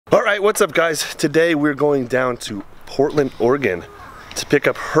All right, what's up guys? Today we're going down to Portland, Oregon to pick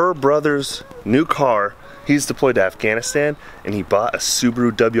up her brother's new car. He's deployed to Afghanistan and he bought a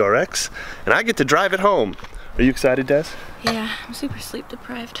Subaru WRX and I get to drive it home. Are you excited, Des? Yeah, I'm super sleep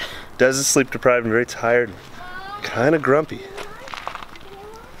deprived. Des is sleep deprived and very tired, kind of grumpy.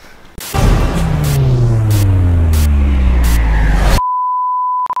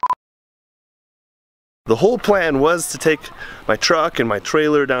 The whole plan was to take my truck and my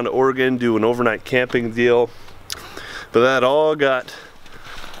trailer down to Oregon, do an overnight camping deal, but that all got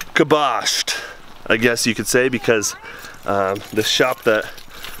kiboshed, I guess you could say, because the shop that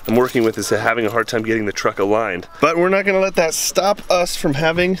I'm working with is having a hard time getting the truck aligned. But we're not gonna let that stop us from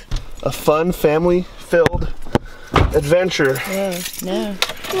having a fun, family-filled adventure. No.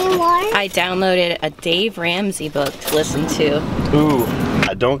 I downloaded a Dave Ramsey book to listen to. Ooh.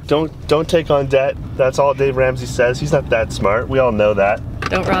 Don't take on debt. That's all Dave Ramsey says. He's not that smart. We all know that.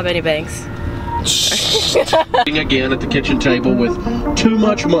 Don't rob any banks. Again at the kitchen table with too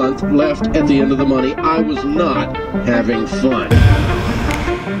much month left at the end of the money. I was not having fun.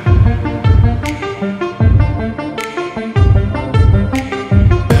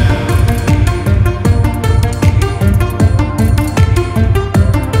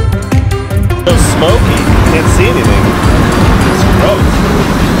 So smoky. Can't see anything. It's gross.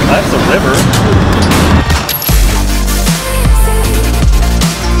 That's a river.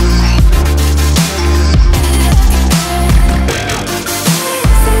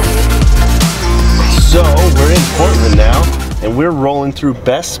 So we're in Portland now, and we're rolling through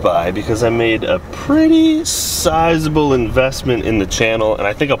Best Buy because I made a pretty sizable investment in the channel, and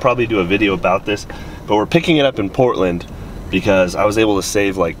I think I'll probably do a video about this, but we're picking it up in Portland because I was able to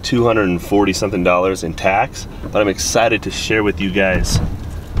save like $240 something in tax, but I'm excited to share with you guys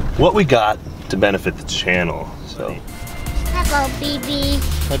what we got to benefit the channel. So hello, baby.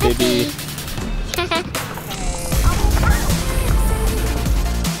 Hi, baby.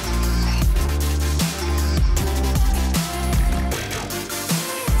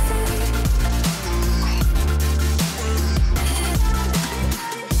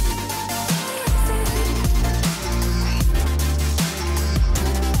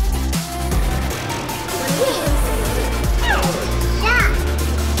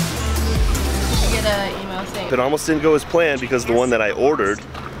 It almost didn't go as planned because the one that I ordered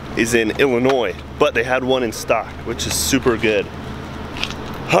is in Illinois, but they had one in stock, which is super good.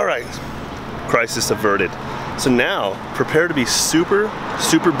 All right, crisis averted. So now, prepare to be super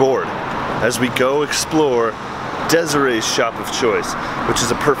bored as we go explore Desiree's shop of choice, which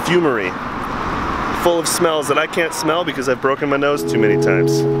is a perfumery full of smells that I can't smell because I've broken my nose too many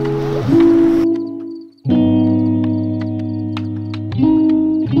times.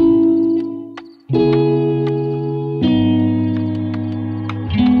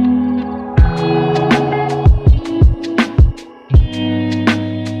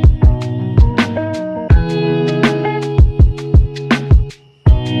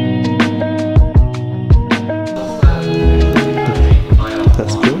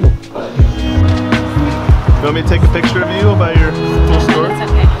 You want me to take a picture of you about your full store? It's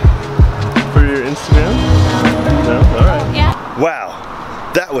okay. For your Instagram? No? Alright. Yeah.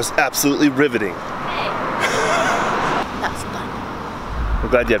 Wow, that was absolutely riveting. That was fun. I'm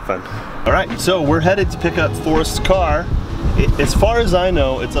glad you had fun. Alright, so we're headed to pick up Forrest's car. As far as I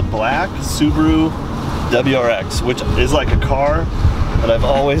know, it's a black Subaru WRX, which is like a car that I've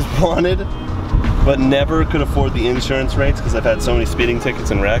always wanted, but never could afford the insurance rates because I've had so many speeding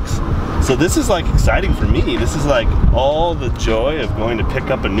tickets and wrecks. So this is like exciting for me. This is like all the joy of going to pick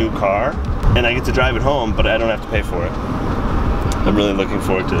up a new car and I get to drive it home, but I don't have to pay for it. I'm really looking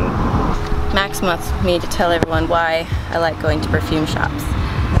forward to it. Maxx wants me to tell everyone why I like going to perfume shops.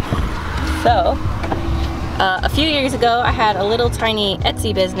 So, a few years ago I had a little tiny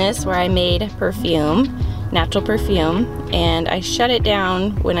Etsy business where I made perfume, natural perfume, and I shut it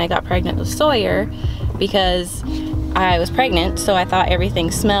down when I got pregnant with Sawyer because I was pregnant, so I thought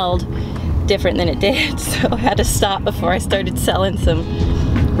everything smelled different than it did, so I had to stop before I started selling some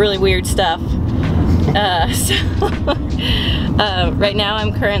really weird stuff. Right now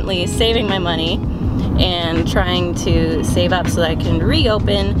I'm currently saving my money and trying to save up so that I can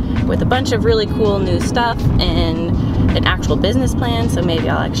reopen with a bunch of really cool new stuff and an actual business plan, so maybe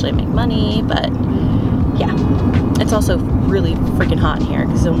I'll actually make money. But yeah, it's also really freaking hot in here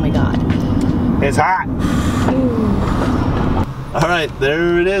because oh my god, it's hot. All right,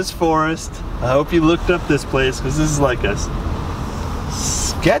 there it is, Forrest. I hope you looked up this place because this is like a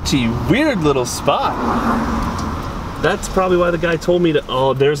sketchy, weird little spot. That's probably why the guy told me to.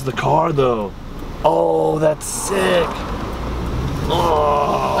 Oh, there's the car though. Oh, that's sick.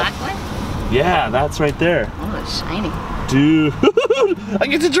 Oh, Yeah, that's right there. Oh, it's shiny. Dude, I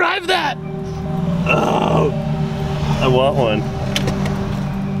get to drive that! Oh, I want one.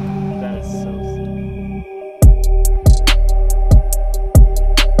 That is so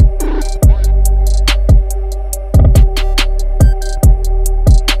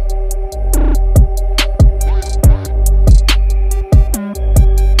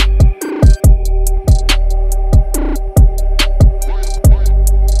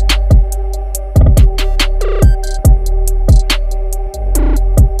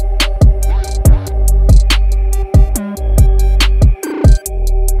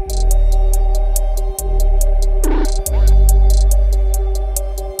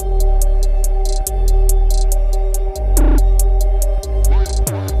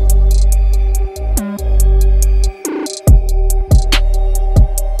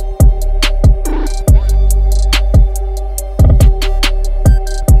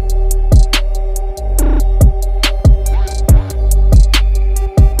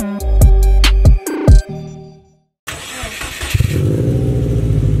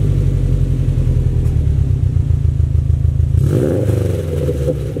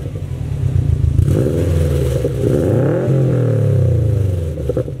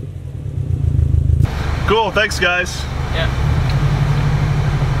cool, thanks guys. Yeah.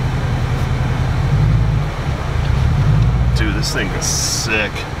 Dude, this thing is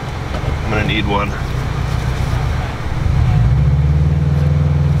sick. I'm gonna need one.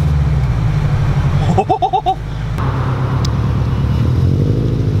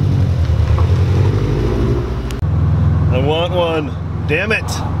 I want one. Damn it.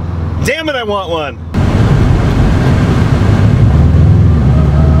 Damn it, I want one.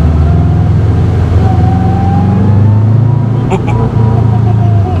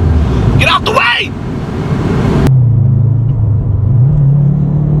 Get out the way!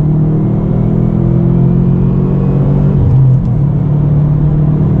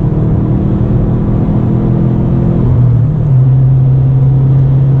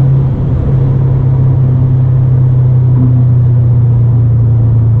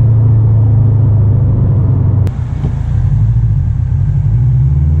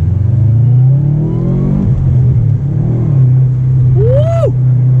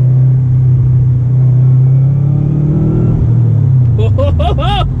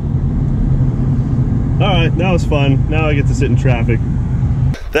 Alright, that was fun. Now I get to sit in traffic.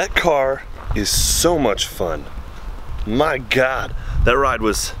 That car is so much fun. My God, that ride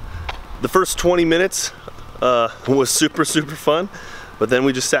was, the first 20 minutes was super fun, but then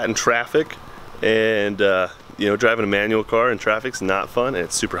we just sat in traffic and you know, driving a manual car in traffic's not fun, and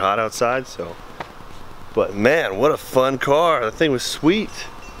it's super hot outside, so. But man, what a fun car. That thing was sweet.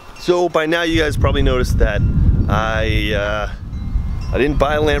 So by now you guys probably noticed that I didn't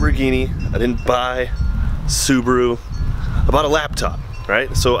buy a Lamborghini, I didn't buy Subaru, I bought a laptop,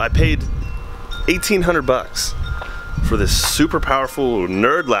 right? So I paid 1,800 bucks for this super powerful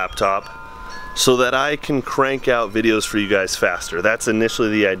nerd laptop so that I can crank out videos for you guys faster. That's initially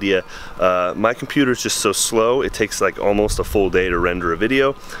the idea. My computer is just so slow, it takes like almost a full day to render a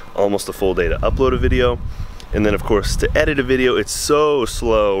video, almost a full day to upload a video, and then of course to edit a video, it's so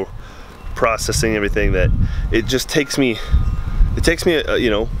slow processing everything that it just takes me, you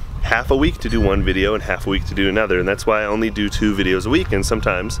know, half a week to do one video and half a week to do another, and that's why I only do 2 videos a week, and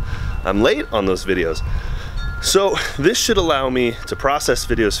sometimes I'm late on those videos. So this should allow me to process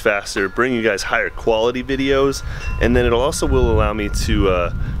videos faster, bring you guys higher quality videos, and then it also will allow me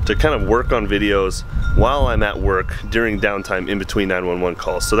to kind of work on videos while I'm at work during downtime in between 911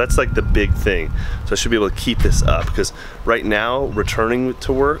 calls. So that's like the big thing. So I should be able to keep this up, because right now, returning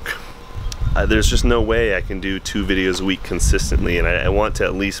to work, there's just no way I can do 2 videos a week consistently, and I want to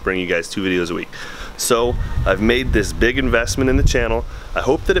at least bring you guys 2 videos a week. So I've made this big investment in the channel. I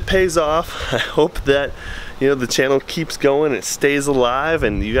hope that it pays off. I hope that, you know, the channel keeps going, it stays alive,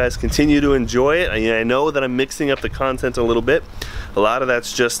 and you guys continue to enjoy it. I know that I'm mixing up the content a little bit. A lot of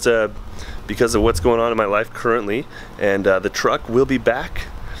that's just because of what's going on in my life currently, and the truck will be back.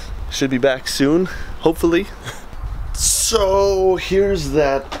 Should be back soon, hopefully. So here's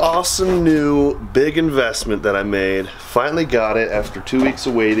that awesome new big investment that I made. Finally got it after 2 weeks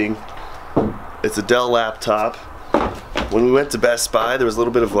of waiting. It's a Dell laptop. When we went to Best Buy, there was a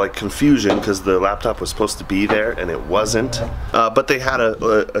little bit of like confusion because the laptop was supposed to be there and it wasn't. But they had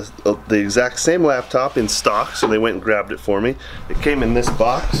the exact same laptop in stock, so they went and grabbed it for me. It came in this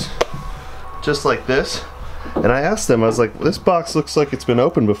box, just like this. And I asked them, I was like, this box looks like it's been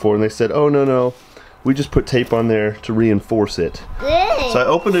opened before, and they said, oh no, we just put tape on there to reinforce it. So I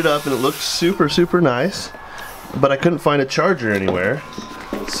opened it up and it looked super nice, but I couldn't find a charger anywhere.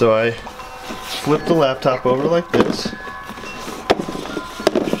 So I flip the laptop over like this.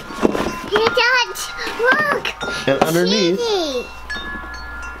 Hey, Dad, look. And underneath, TV.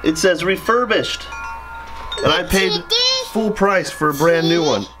 it says refurbished. And I paid full price for a brand new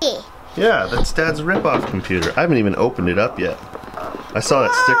one. Yeah, that's Dad's rip-off computer. I haven't even opened it up yet. I saw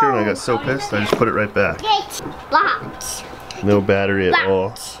that sticker and I got so pissed, I just put it right back. It's locked. No battery at all.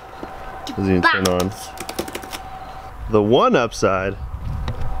 Doesn't even turn on. The one upside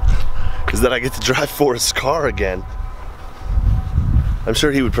is that I get to drive Forrest's car again. I'm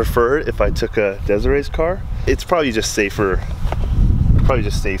sure he would prefer it if I took Desiree's car. It's probably just safer.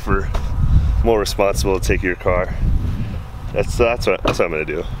 More responsible to take your car. That's what I'm gonna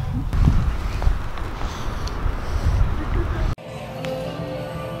do.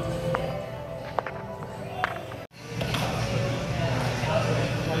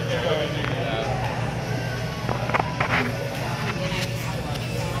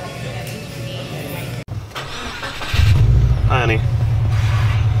 Hi, honey.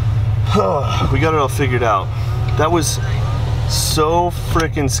 We got it all figured out. That was so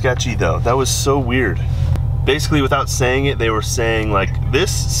freaking sketchy though. That was so weird. Basically, without saying it, they were saying like,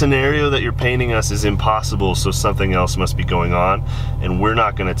 this scenario that you're painting us is impossible, so something else must be going on, and we're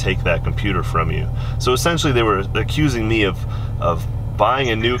not gonna take that computer from you. So essentially they were accusing me of buying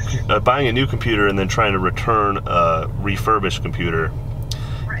a new computer and then trying to return a refurbished computer.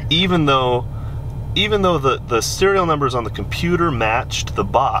 Even though the serial numbers on the computer matched the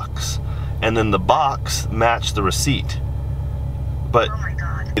box, and then the box matched the receipt. But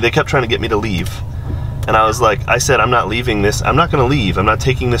they kept trying to get me to leave. And I was like, I said, I'm not leaving this. I'm not gonna leave. I'm not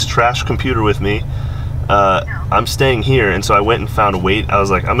taking this trash computer with me. I'm staying here. And so I went and found a wait. I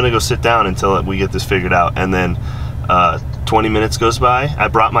was like, I'm gonna go sit down until we get this figured out. And then 20 minutes goes by. I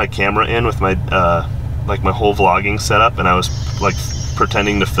brought my camera in with my like my whole vlogging setup, and I was like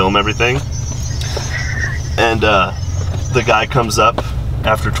pretending to film everything. And the guy comes up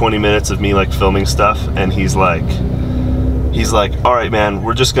after 20 minutes of me like filming stuff, and he's like, all right, man,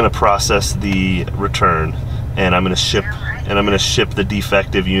 we're just gonna process the return, and I'm gonna ship the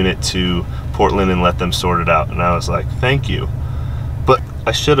defective unit to Portland and let them sort it out. And I was like, thank you, but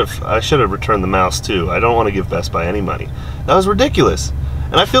I should have returned the mouse too. I don't want to give Best Buy any money. That was ridiculous,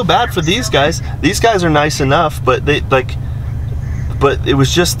 and I feel bad for these guys. These guys are nice enough, but but it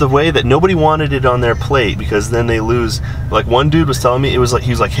was just the way that nobody wanted it on their plate, because then they lose. Like, one dude was telling me, he was like,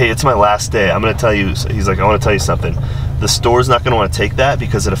 hey, it's my last day. I'm gonna tell you. He's like, I want to tell you something. The store's not gonna want to take that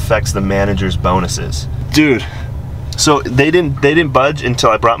because it affects the manager's bonuses. Dude, so they didn't budge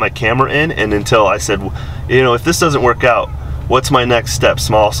until I brought my camera in, and until I said, you know, if this doesn't work out, what's my next step?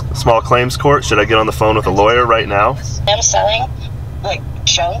 Small claims court? Should I get on the phone with a lawyer right now? Them selling like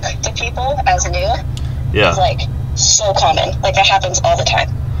junk to people as new. Yeah. Is like so common. Like, that happens all the time.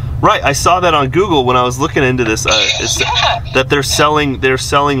 Right, I saw that on Google when I was looking into this. That they're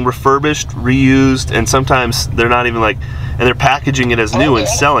selling refurbished, reused, and sometimes they're not even like, and they're packaging it as new and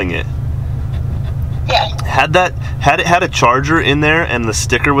selling it. Yeah. Had it had a charger in there and the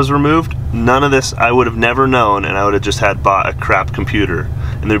sticker was removed, none of this I would have never known, and I would have just bought a crap computer,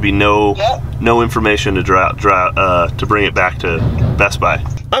 and there'd be no information to bring it back to Best Buy.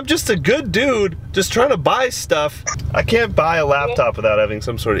 I'm just a good dude, just trying to buy stuff. I can't buy a laptop without having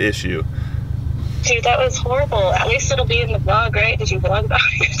some sort of issue. Dude, that was horrible. At least it'll be in the vlog, right? Did you vlog about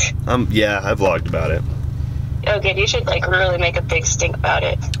it? Yeah, I vlogged about it. Oh, good. You should like really make a big stink about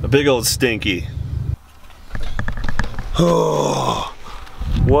it. A big old stinky. Oh,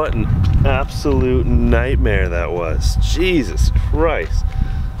 what an absolute nightmare that was. Jesus Christ.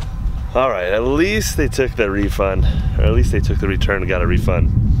 All right, at least they took the refund, or at least they took the return and got a refund.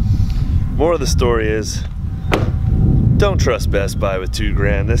 More of the story is, don't trust Best Buy with $2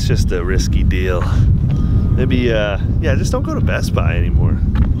 grand. That's just a risky deal. Maybe, yeah, just don't go to Best Buy anymore.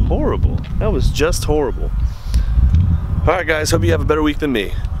 Horrible. That was just horrible. All right, guys, hope you have a better week than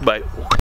me. Bye.